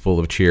who is full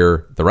of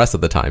cheer the rest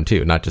of the time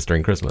too, not just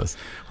during Christmas.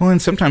 Well,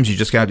 and sometimes you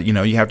just got to,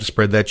 you have to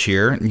spread that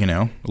cheer,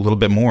 a little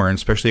bit more, and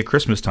especially at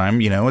Christmas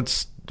time,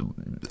 it's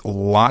a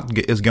lot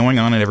is going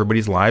on in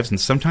everybody's lives,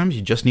 and sometimes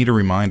you just need a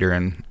reminder.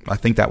 And I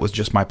think that was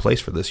just my place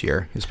for this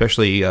year,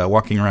 especially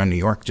walking around New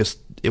York. Just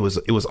it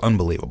was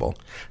unbelievable.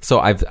 So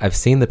I've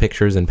seen the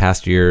pictures in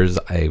past years.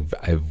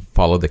 I've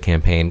followed the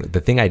campaign.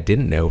 The thing I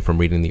didn't know from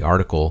reading the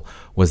article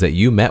was that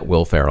you met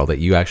Will Ferrell. That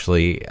you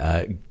actually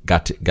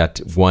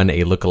won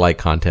a lookalike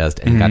contest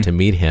and got to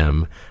meet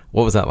him.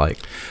 What was that like?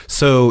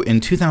 So in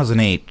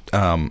 2008,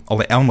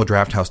 Alamo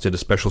Drafthouse did a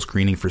special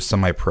screening for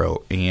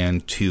Semi-Pro,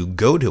 and to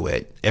go to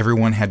it,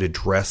 everyone had to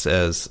dress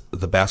as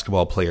the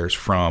basketball players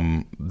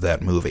from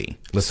that movie.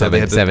 The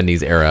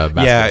 70s era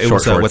basketball. Yeah, it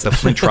was shorts. with the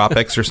Flint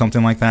Tropics or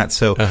something like that.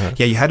 So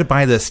yeah, you had to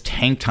buy this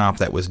tank top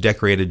that was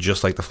decorated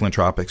just like the Flint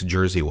Tropics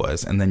jersey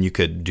was, and then you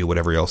could do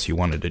whatever else you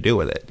wanted to do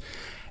with it.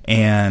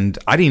 And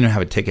I didn't even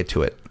have a ticket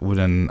to it.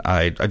 When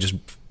I just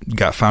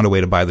found a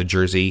way to buy the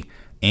jersey,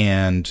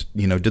 and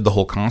did the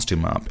whole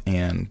costume up,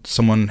 and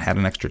someone had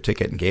an extra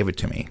ticket and gave it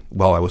to me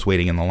while I was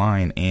waiting in the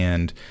line,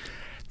 and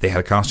they had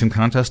a costume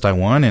contest. I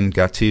won and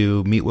got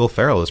to meet Will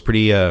Ferrell. It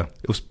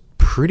was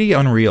pretty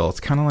unreal.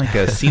 It's kind of like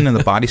a scene in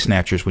The Body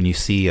Snatchers when you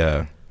see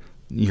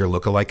your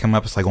lookalike come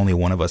up. It's like only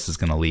one of us is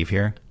going to leave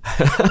here.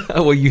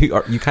 Well,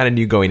 you kind of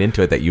knew going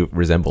into it that you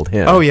resembled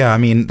him. Oh yeah, I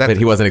mean, but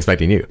he wasn't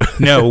expecting you.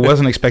 No,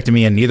 wasn't expecting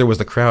me, and neither was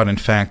the crowd. In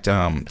fact,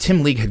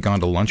 Tim League had gone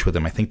to lunch with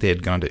him. I think they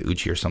had gone to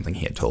Uchi or something.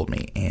 He had told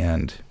me,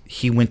 and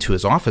he went to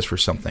his office for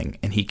something,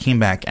 and he came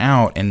back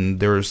out,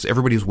 and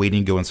everybody was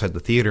waiting to go inside the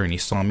theater, and he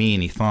saw me,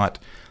 and he thought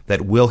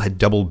that Will had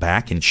doubled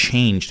back and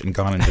changed and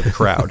gone into the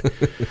crowd.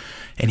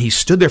 And he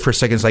stood there for a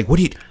second. It's like,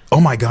 oh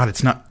my God,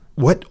 it's not,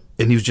 what?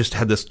 And he just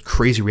had this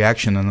crazy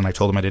reaction. And then I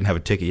told him I didn't have a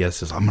ticket yet. He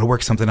says, I'm going to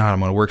work something out.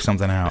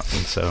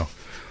 And so,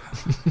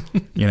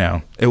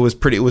 it was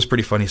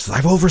pretty funny. He says,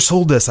 I've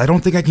oversold this. I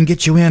don't think I can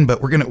get you in,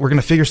 but we're going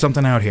to figure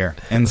something out here.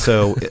 And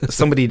so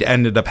somebody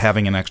ended up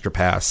having an extra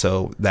pass.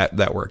 So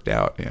that worked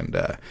out. And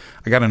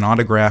I got an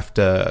autographed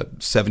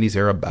 70s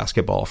era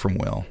basketball from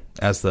Will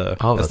as the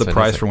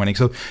prize for winning.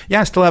 So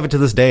yeah, I still have it to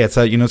this day. It's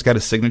it's got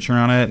his signature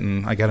on it,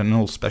 and I got it in a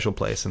little special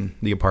place in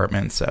the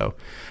apartment. So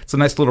it's a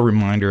nice little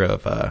reminder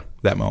of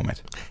that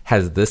moment.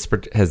 Has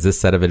this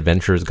set of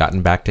adventures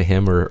gotten back to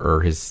him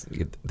or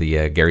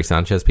the Gary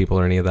Sanchez people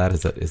or any of that?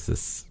 Is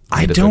this?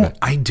 I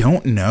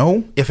don't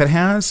know if it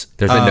has.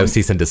 There's been no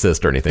cease and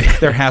desist or anything.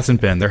 There hasn't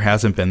been.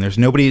 There's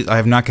nobody. I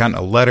have not gotten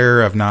a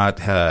letter. I've not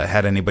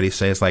had anybody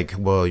say it's like,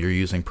 well, you're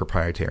using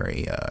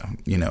proprietary,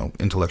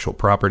 intellectual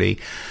property.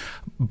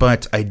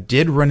 But I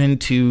did run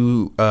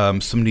into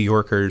some New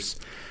Yorkers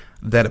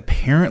that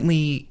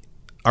apparently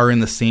are in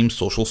the same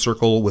social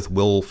circle with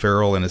Will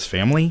Ferrell and his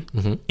family,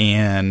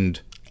 and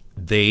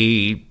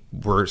they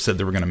said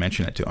they were going to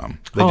mention it to him.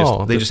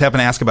 They just happened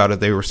to ask about it.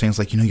 They were saying, it's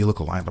like, you look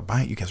a lot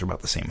alike. You guys are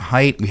about the same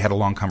height. We had a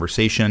long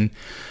conversation.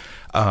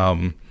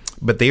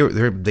 But they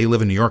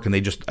live in New York, and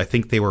I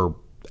think they were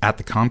at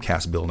the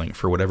Comcast building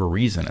for whatever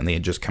reason, and they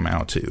had just come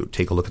out to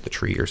take a look at the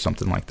tree or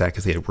something like that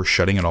because they were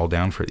shutting it all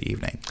down for the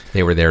evening.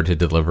 They were there to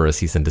deliver a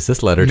cease and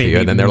desist letter to you,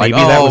 and then they're like,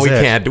 "Oh,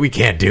 we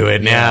can't do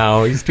it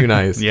now. He's too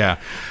nice." Yeah.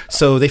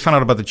 So they found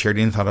out about the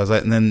charity and thought I was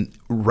that, and then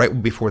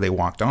right before they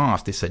walked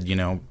off, they said,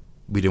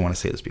 we didn't want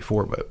to say this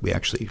before, but we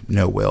actually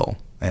know Will,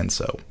 and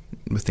so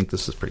we think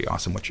this is pretty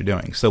awesome what you're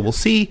doing. So we'll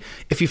see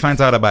if he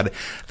finds out about it.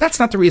 That's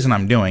not the reason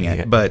I'm doing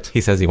it, but he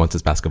says he wants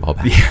his basketball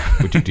back.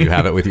 Yeah. Do you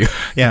have it with you?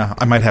 Yeah,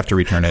 I might have to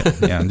return it.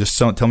 Yeah, just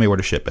tell me where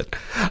to ship it.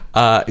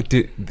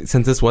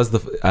 Since this was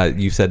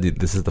you said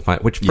this is the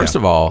final. Which first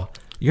of all,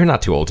 you're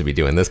not too old to be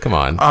doing this. Come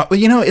on.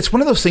 It's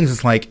one of those things.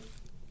 It's like,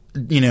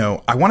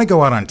 I want to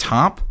go out on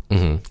top,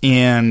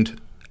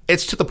 and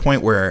it's to the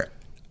point where,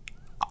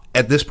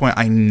 at this point,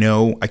 I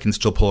know I can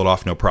still pull it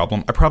off, no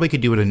problem. I probably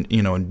could do it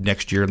in,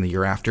 next year and the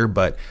year after,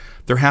 but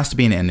there has to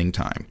be an ending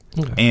time.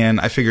 Okay. And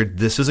I figured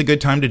this is a good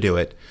time to do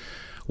it,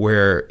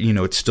 where,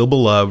 it's still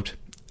beloved.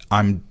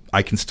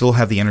 I can still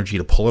have the energy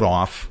to pull it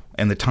off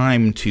and the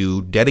time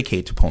to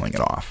dedicate to pulling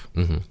it off.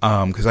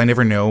 Because I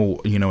never know,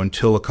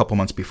 until a couple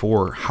months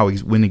before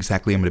when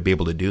exactly I'm going to be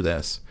able to do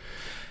this.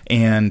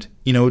 And,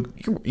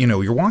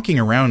 you're walking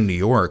around New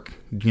York,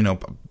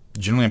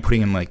 generally I'm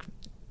putting in like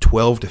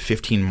 12 to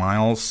 15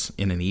 miles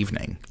in an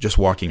evening just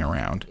walking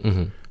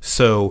around.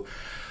 So,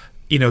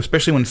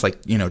 especially when it's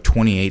like,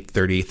 28,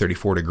 30,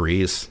 34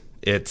 degrees,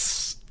 it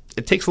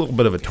takes a little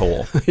bit of a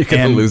toll. You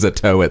can lose a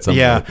toe at some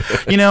point.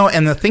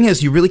 And the thing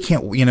is, you really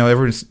can't,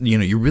 everyone's,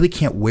 you really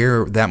can't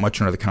wear that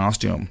much under the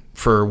costume.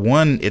 For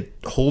one, it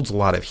holds a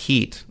lot of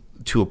heat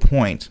to a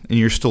point, and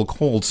you're still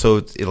cold.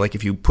 So like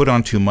if you put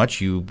on too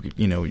much, you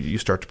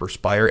start to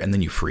perspire and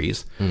then you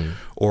freeze,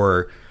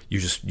 or you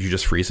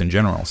just freeze in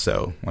general.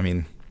 So, I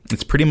mean,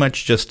 it's pretty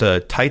much just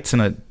tights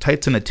and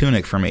a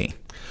tunic for me.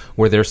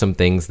 Were there some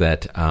things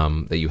that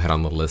that you had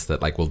on the list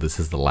that like, well, this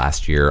is the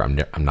last year, I'm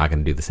not going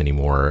to do this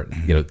anymore,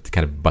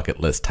 kind of bucket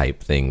list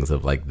type things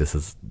of like, this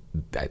is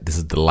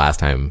the last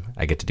time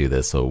I get to do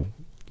this, so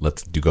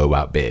let's go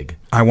out big.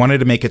 I wanted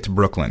to make it to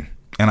Brooklyn,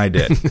 and I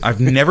did.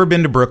 I've never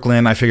been to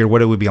Brooklyn. I figured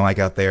what it would be like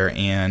out there,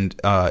 and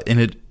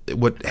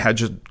what had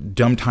just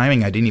dumb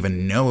timing, I didn't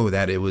even know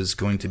that it was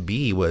going to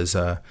be, was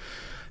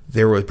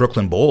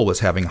Brooklyn Bowl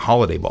was having a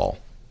holiday ball.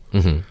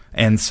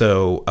 And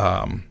so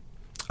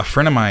a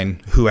friend of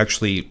mine who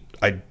actually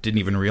I didn't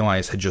even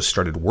realize had just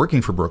started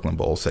working for Brooklyn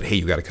Bowl said, hey,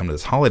 you got to come to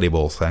this holiday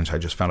bowl since I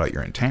just found out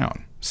you're in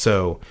town.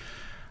 So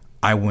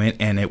I went,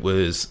 and it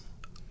was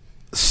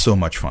so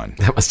much fun.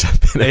 That must have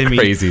been a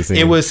crazy scene.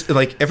 It was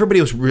like everybody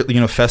was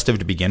really, festive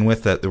to begin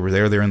with, that they were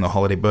there in the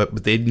holiday,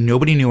 but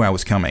nobody knew I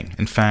was coming.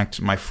 In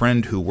fact, my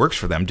friend who works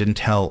for them didn't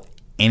tell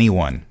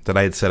anyone that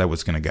I had said I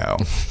was going to go.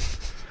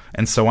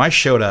 And so I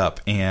showed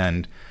up,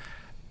 and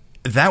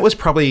that was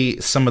probably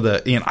some of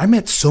the, I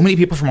met so many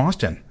people from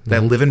Austin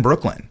that live in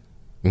Brooklyn.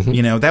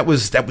 That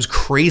was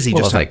crazy.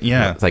 Well, just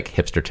it's like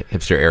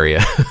hipster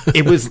area.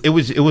 it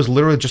was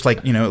literally just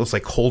like, it was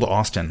like cold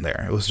Austin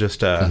there. It was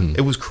just,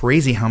 it was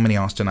crazy how many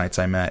Austinites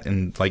I met,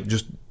 and like,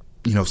 just,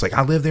 it's like,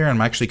 I live there and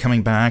I'm actually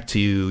coming back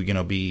to,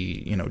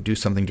 do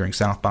something during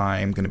South by.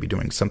 I'm going to be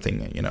doing something,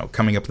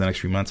 coming up in the next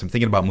few months. I'm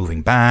thinking about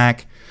moving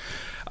back.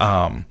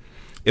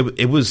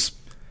 It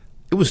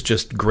was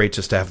just great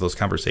just to have those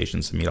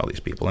conversations and meet all these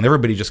people. And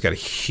everybody just got a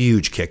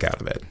huge kick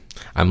out of it.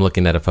 I'm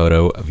looking at a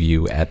photo of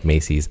you at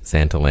Macy's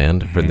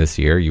Santaland for this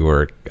year. You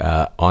were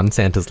on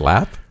Santa's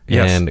lap,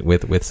 and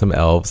with some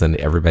elves, and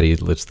everybody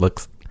just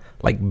looks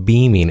like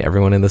beaming.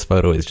 Everyone in this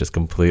photo is just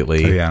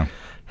completely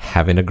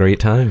having a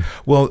great time.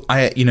 Well,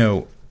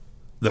 the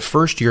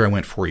first year I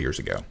went 4 years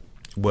ago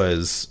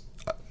was...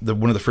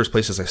 one of the first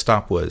places I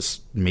stopped was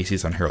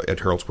Macy's at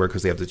Herald Square,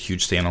 because they have this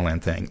huge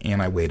Santaland thing.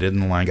 And I waited in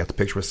the line, got the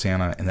picture with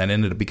Santa, and that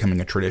ended up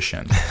becoming a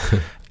tradition.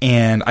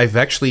 And I've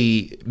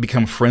actually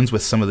become friends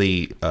with some of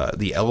the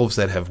elves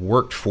that have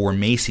worked for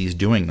Macy's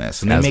doing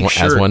this. And they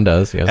as one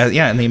does, yes.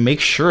 And they make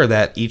sure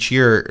that each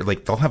year,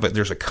 like,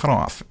 there's a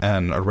cutoff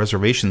and a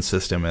reservation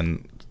system,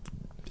 and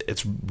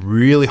it's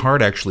really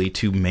hard actually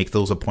to make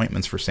those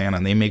appointments for Santa,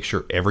 and they make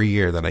sure every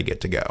year that I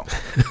get to go.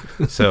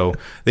 So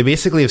they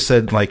basically have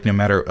said, like, no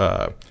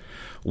matter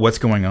what's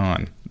going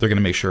on, they're going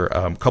to make sure.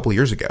 A couple of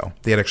years ago,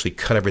 they had actually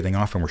cut everything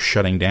off and were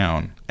shutting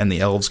down, and the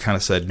elves kind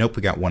of said, nope,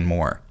 we got one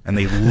more. And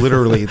they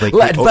literally like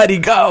let Buddy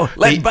go,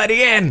 let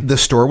Buddy in. The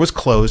store was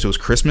closed. It was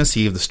Christmas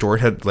Eve. The store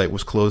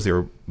was closed.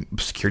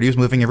 Security was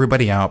moving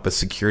everybody out, but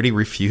security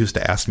refused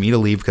to ask me to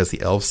leave because the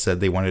elves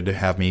said they wanted to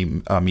have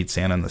me meet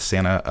Santa, and the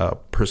Santa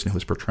person who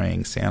was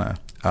portraying Santa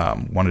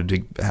wanted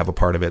to have a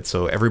part of it.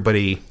 So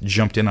everybody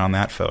jumped in on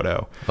that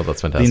photo. Oh,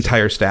 that's fantastic. The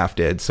entire staff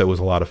did. So it was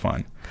a lot of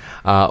fun.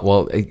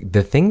 Well,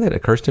 the thing that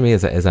occurs to me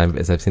as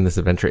I've seen this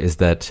adventure is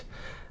that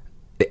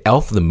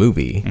Elf the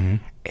movie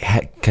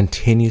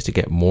continues to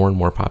get more and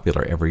more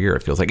popular every year.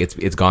 It feels like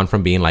it's gone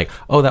from being like,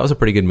 oh, that was a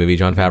pretty good movie,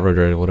 Jon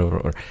Favreau or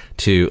whatever,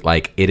 to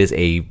like it is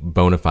a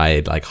bona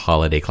fide like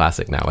holiday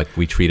classic now. Like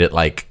we treat it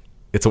like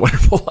It's a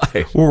Wonderful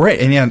Life. Well, right.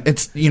 And yeah,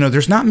 it's,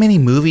 there's not many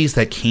movies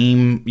that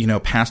came,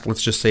 past,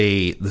 let's just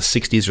say, the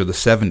 60s or the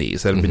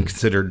 70s that have been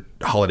considered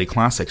holiday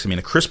classics. I mean,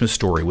 A Christmas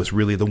Story was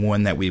really the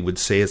one that we would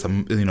say is,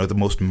 the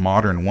most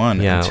modern one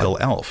until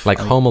Elf. Like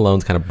Home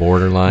Alone's kind of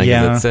borderline.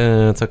 Yeah.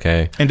 It's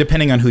okay. And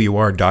depending on who you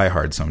are, Die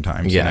Hard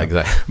sometimes. Yeah,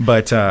 exactly.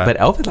 But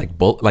Elf is like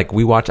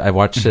I've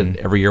watched it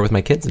every year with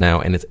my kids now,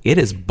 and it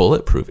is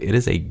bulletproof. It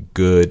is a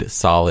good,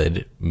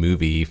 solid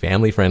movie,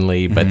 family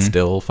friendly, but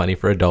still funny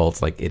for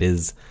adults. Like it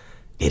is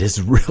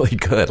really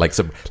good.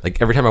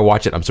 Like every time I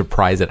watch it, I'm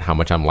surprised at how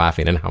much I'm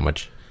laughing and how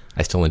much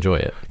I still enjoy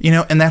it.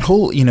 And that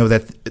whole,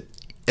 that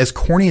as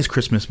corny as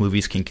Christmas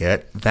movies can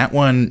get, that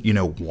one,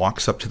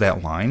 walks up to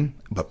that line,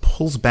 but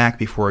pulls back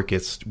before it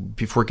gets to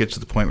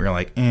the point where you're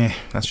like,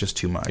 that's just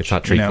too much. It's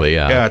not treacly,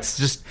 Yeah, it's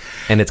just,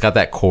 and it's got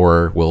that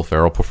core Will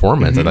Ferrell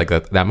performance. Like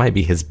that might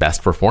be his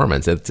best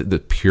performance. It's the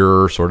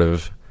pure sort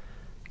of.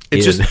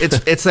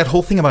 It's that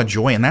whole thing about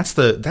joy, and that's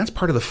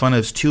part of the fun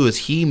of too. Is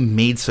he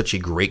made such a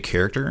great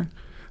character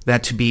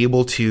that to be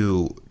able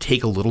to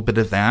take a little bit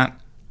of that,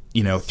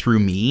 through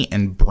me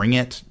and bring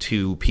it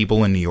to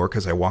people in New York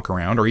as I walk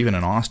around, or even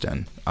in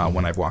Austin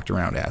when I've walked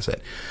around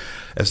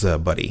as a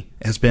buddy,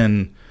 has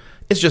been.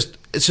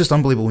 it's just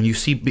unbelievable when you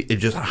see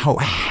just how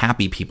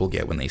happy people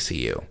get when they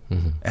see you.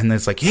 And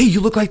it's like, hey, you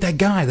look like that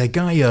guy,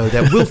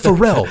 that Will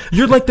Ferrell.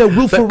 You're like that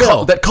Will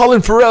Ferrell. That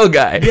Colin Farrell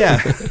guy.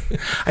 Yeah.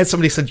 I had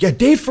somebody said, yeah,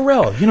 Dave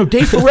Ferrell.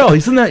 Dave Ferrell.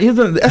 He's the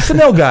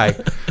SNL guy.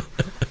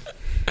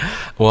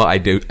 Well, I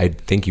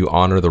think you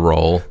honor the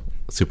role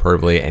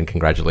superbly, and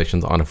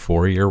congratulations on a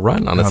 4-year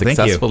run on a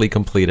successfully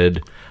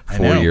completed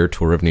 4-year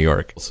tour of New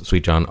York.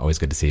 Sweet John, always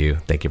good to see you.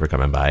 Thank you for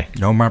coming by.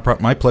 No,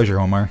 my pleasure,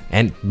 Omar.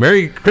 And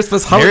Merry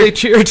Christmas holiday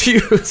cheer to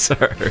you,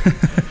 sir.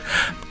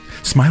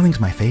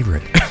 Smiling's my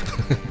favorite.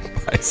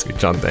 Bye, Sweet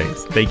John.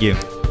 Thanks. Thank you.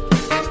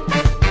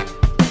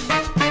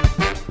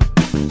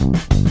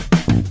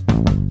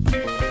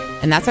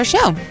 And that's our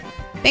show.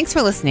 Thanks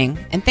for listening,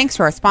 and thanks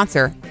to our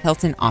sponsor,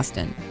 Hilton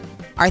Austin.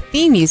 Our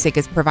theme music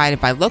is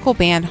provided by local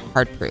band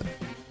Hardproof.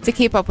 To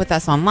keep up with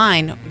us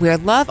online, we're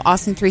Love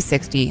Austin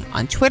 360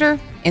 on Twitter,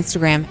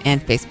 Instagram,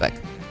 and Facebook.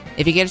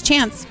 If you get a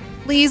chance,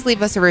 please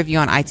leave us a review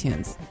on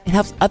iTunes. It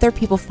helps other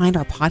people find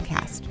our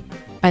podcast.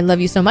 I Love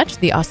You So Much,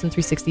 the Austin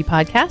 360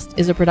 podcast,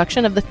 is a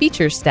production of the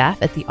features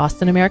staff at the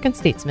Austin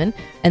American-Statesman,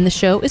 and the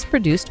show is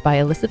produced by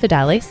Alyssa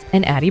Vidales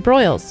and Addie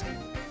Broyles.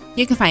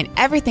 You can find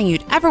everything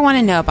you'd ever want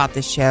to know about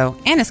this show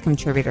and its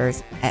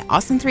contributors at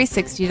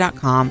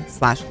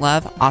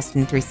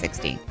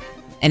austin360.com/loveaustin360.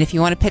 And if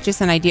you want to pitch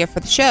us an idea for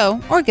the show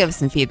or give us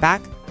some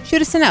feedback,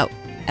 shoot us a note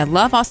at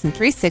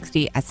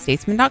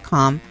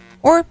loveaustin360@statesman.com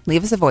or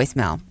leave us a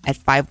voicemail at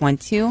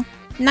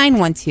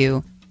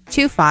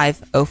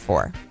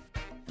 512-912-2504.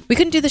 We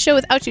couldn't do the show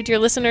without you, dear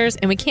listeners,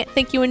 and we can't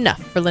thank you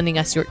enough for lending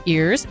us your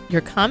ears,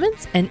 your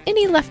comments, and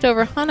any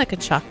leftover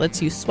Hanukkah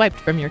chocolates you swiped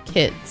from your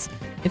kids.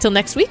 Until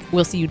next week,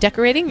 we'll see you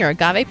decorating your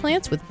agave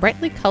plants with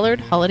brightly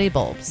colored holiday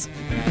bulbs.